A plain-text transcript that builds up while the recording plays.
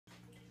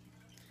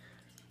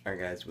Alright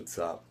guys, what's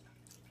up?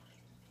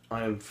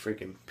 I am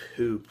freaking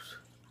pooped.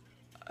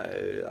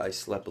 I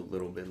slept a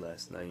little bit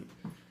last night.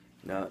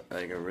 Not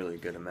like a really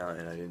good amount,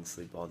 and I didn't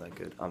sleep all that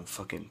good. I'm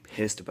fucking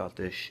pissed about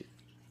this shit.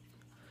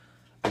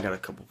 I got a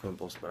couple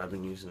pimples, but I've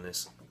been using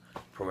this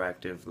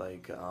proactive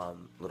like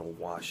little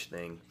wash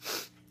thing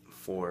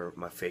for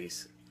my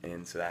face,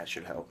 and so that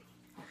should help.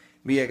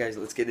 But yeah guys,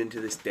 let's get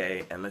into this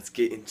day and let's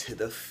get into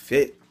the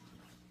fit.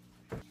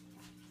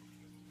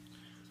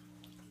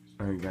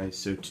 Alright guys,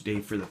 so today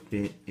for the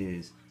fit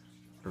is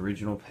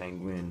original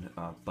penguin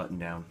button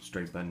down,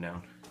 straight button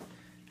down,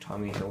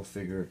 Tommy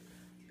Hilfiger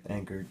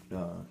anchored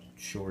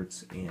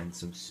shorts, and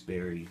some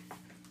Sperry.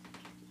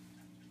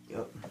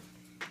 Yup.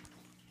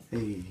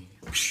 Hey.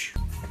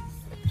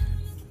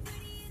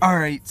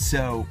 Alright,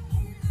 so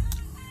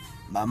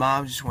my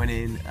mom just went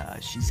in,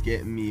 she's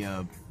getting me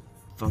a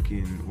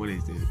fucking, what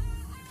is it?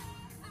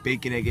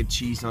 Bacon, egg, and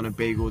cheese on a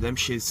bagel. Them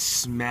shit's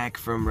smack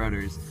from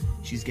Rudders.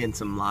 She's getting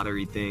some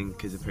lottery thing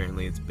because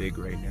apparently it's big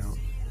right now.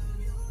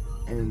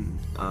 And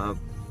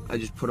I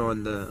just put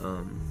on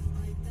the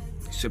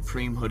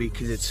Supreme hoodie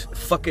because it's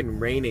fucking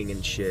raining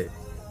and shit.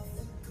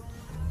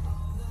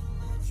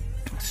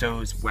 So it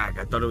was whack.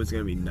 I thought it was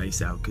gonna be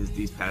nice out because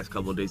these past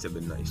couple of days have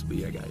been nice. But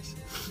yeah, guys,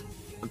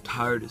 I'm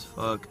tired as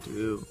fuck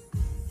too.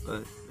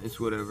 But it's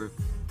whatever.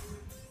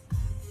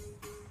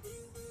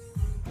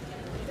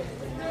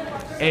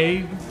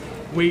 Abe,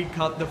 Wade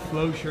caught the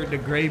flow shirt, the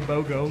gray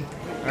BOGO.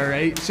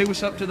 Alright, say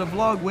what's up to the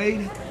vlog,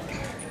 Wade.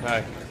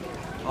 Hi.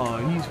 Oh,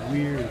 he's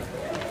weird.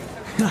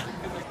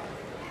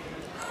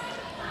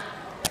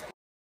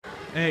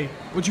 Hey,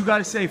 what you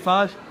gotta say,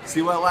 Foz?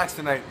 See what lacks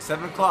tonight,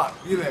 7 o'clock.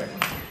 Be there.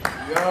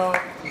 Yo.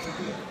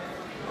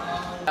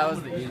 That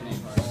was the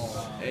easy part.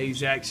 Hey,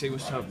 Zach, say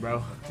what's up, bro.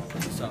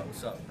 What's up?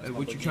 What's up? Hey,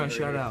 what you trying to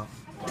shout out?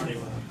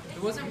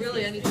 It wasn't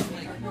really anything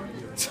like.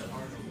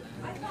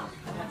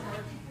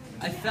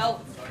 I feel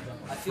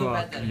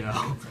bad that.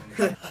 No.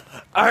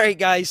 Alright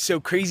guys, so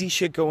crazy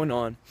shit going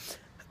on.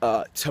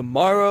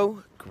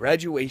 Tomorrow,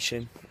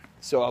 graduation.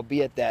 So I'll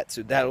be at that,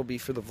 so that'll be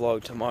for the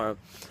vlog tomorrow.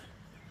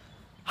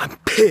 I'm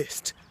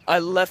pissed. I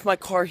left my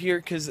car here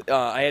because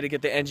I had to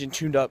get the engine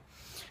tuned up.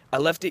 I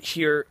left it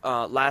here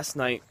last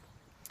night,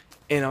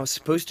 and I was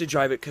supposed to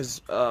drive it because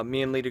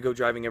me and Lita go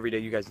driving every day,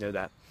 you guys know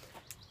that.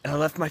 And I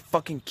left my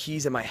fucking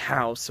keys at my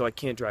house, so I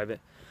can't drive it.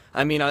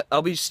 I mean,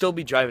 I'll still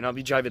be driving. I'll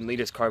be driving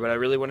Lita's car, but I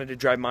really wanted to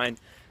drive mine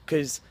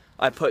because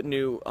I put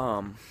new,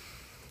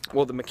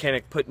 well, the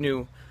mechanic put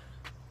new,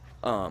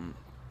 a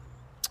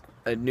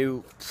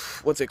new,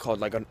 what's it called,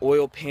 like an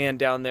oil pan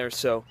down there,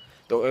 so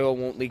the oil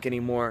won't leak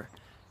anymore.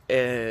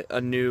 A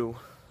new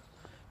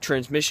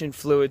transmission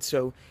fluid,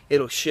 so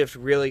it'll shift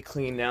really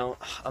clean now.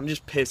 I'm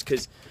just pissed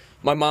because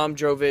my mom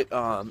drove it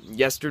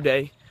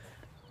yesterday,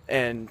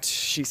 and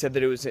she said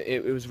that it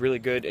was really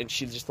good, and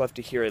she just left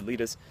it here at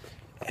Lita's.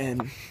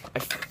 And I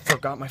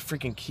forgot my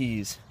freaking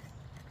keys.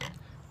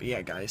 But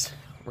yeah, guys,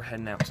 we're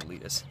heading out to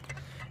Lita's.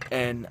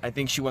 And I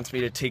think she wants me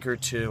to take her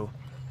to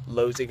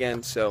Lowe's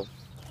again, so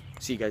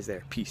see you guys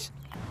there. Peace.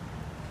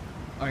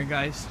 Alright,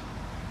 guys.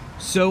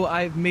 So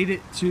I've made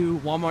it to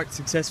Walmart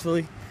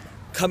successfully.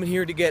 Coming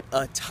here to get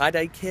a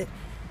tie-dye kit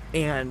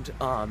and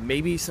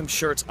maybe some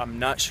shirts. I'm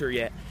not sure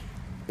yet.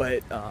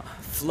 But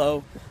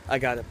Flo, I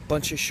got a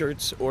bunch of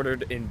shirts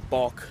ordered in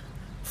bulk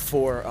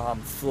for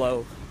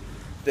Flo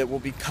that will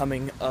be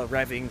coming,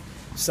 arriving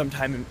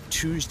sometime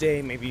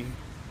Tuesday, maybe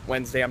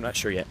Wednesday, I'm not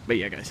sure yet. But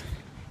yeah, guys,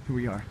 Here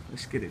we are.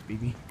 Let's get it,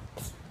 baby.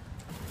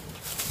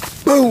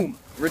 boom!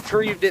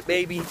 Retrieved it,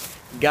 baby.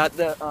 Got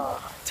the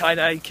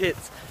tie-dye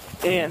kits,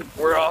 and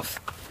we're off.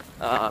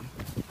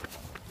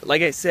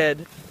 Like I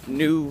said,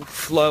 new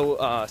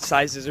Flo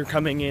sizes are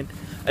coming in.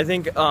 I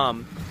think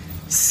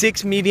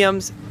 6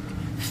 mediums,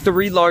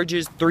 3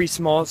 larges, 3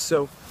 smalls.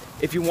 So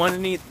if you want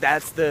any,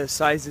 that's the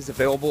sizes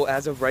available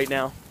as of right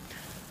now.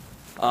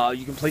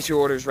 You can place your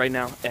orders right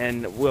now,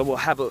 and we will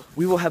have a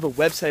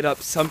website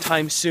up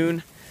sometime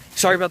soon.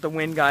 Sorry about the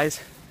wind,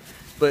 guys,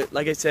 but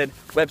like I said,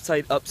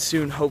 website up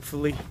soon,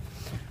 hopefully.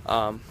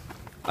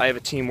 I have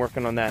a team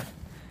working on that.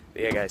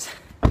 But yeah, guys,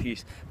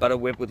 peace. About to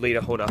whip with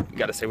Lita. Hold up, you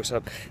gotta say what's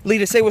up.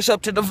 Lita, say what's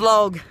up to the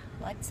vlog.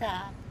 What's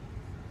up?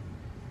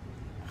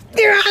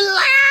 You're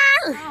alive!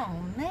 Oh,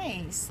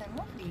 nice. And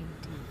what do you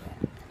do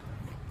there?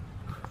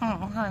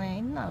 Oh,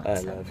 honey, no. I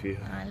love you.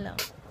 I love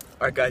you.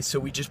 Alright guys, so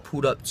we just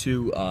pulled up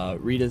to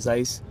Rita's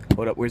Ice.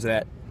 Hold up, where's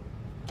that?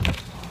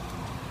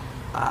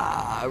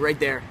 Right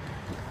there.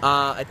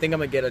 I think I'm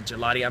gonna get a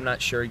gelati. I'm not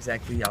sure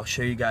exactly. I'll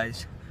show you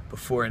guys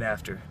before and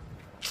after.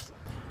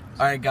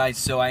 Alright guys,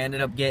 so I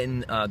ended up getting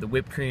the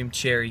whipped cream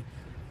cherry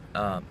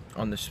on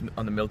the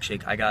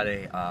milkshake. I got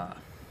a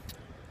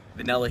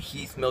vanilla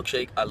Heath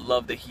milkshake. I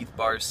love the Heath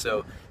bars,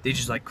 so they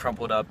just like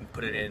crumpled up and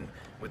put it in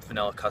with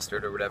vanilla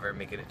custard or whatever and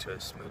make it into a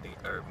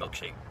smoothie or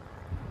milkshake.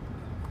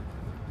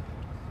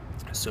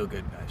 So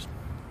good, guys.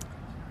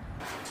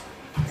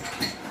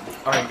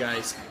 Alright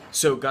guys,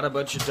 so got a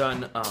bunch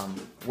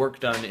of work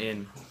done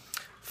in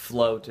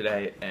Flo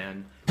today,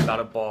 and got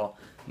a ball.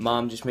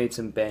 Mom just made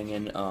some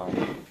banging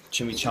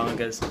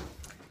chimichangas.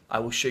 I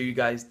will show you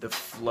guys the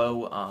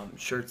flow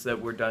shirts that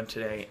were done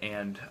today,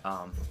 and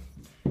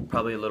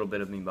probably a little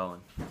bit of me bowling.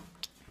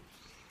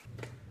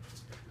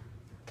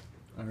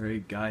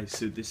 Alright guys,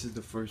 so this is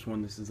the first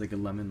one. This is like a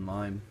lemon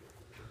lime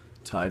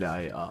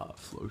tie-dye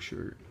flow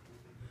shirt.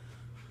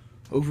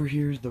 Over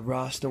here is the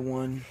Rasta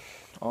one.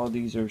 All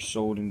these are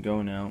sold and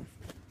going out.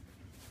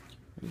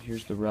 And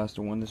here's the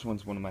Rasta one. This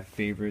one's one of my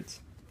favorites.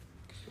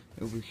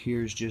 Over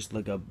here is just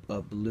like a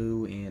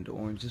blue and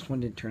orange. This one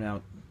didn't turn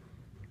out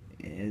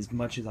as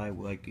much as I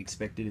like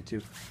expected it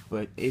to,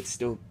 but it's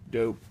still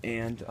dope.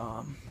 And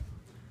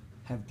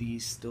have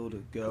these still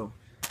to go.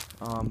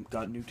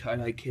 Got new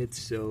tie-dye kits,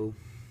 so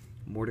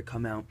more to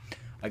come out.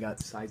 I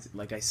got size,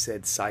 like I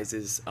said,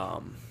 sizes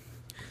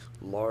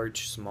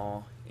large,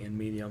 small, and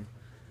medium,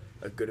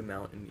 a good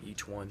amount in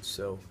each one.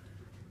 So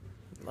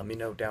let me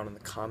know down in the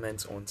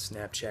comments on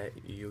Snapchat.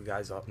 You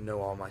guys all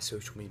know all my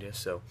social media,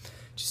 so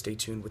just stay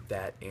tuned with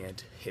that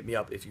and hit me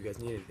up if you guys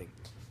need anything.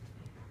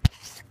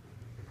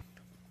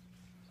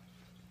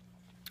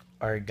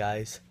 Alright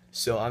guys,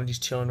 so I'm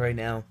just chilling right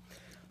now,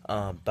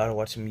 about to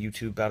watch some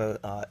YouTube,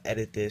 about to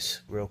edit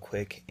this real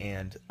quick,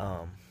 and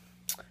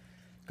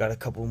got a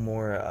couple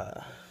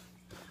more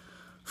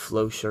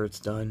flow shirts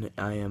done.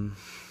 I am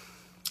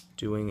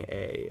doing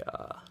a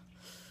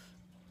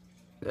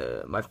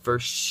my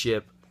first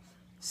ship,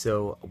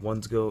 so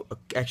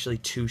actually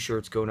 2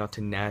 shirts going out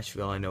to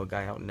Nashville. I know a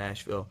guy out in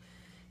Nashville.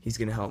 He's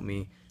gonna help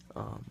me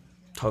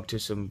talk to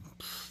some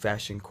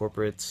fashion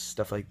corporates,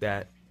 stuff like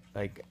that.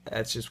 Like,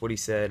 that's just what he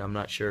said. I'm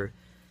not sure,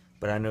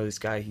 but I know this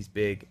guy. He's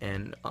big,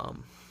 and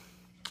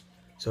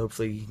so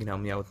hopefully he can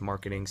help me out with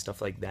marketing,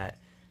 stuff like that.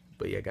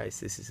 But yeah guys,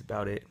 this is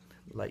about it.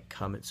 Like,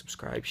 comment,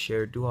 subscribe,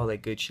 share, do all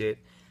that good shit.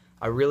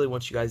 I really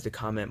want you guys to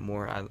comment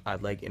more. I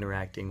like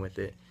interacting with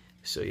it.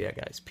 So yeah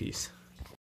guys, peace.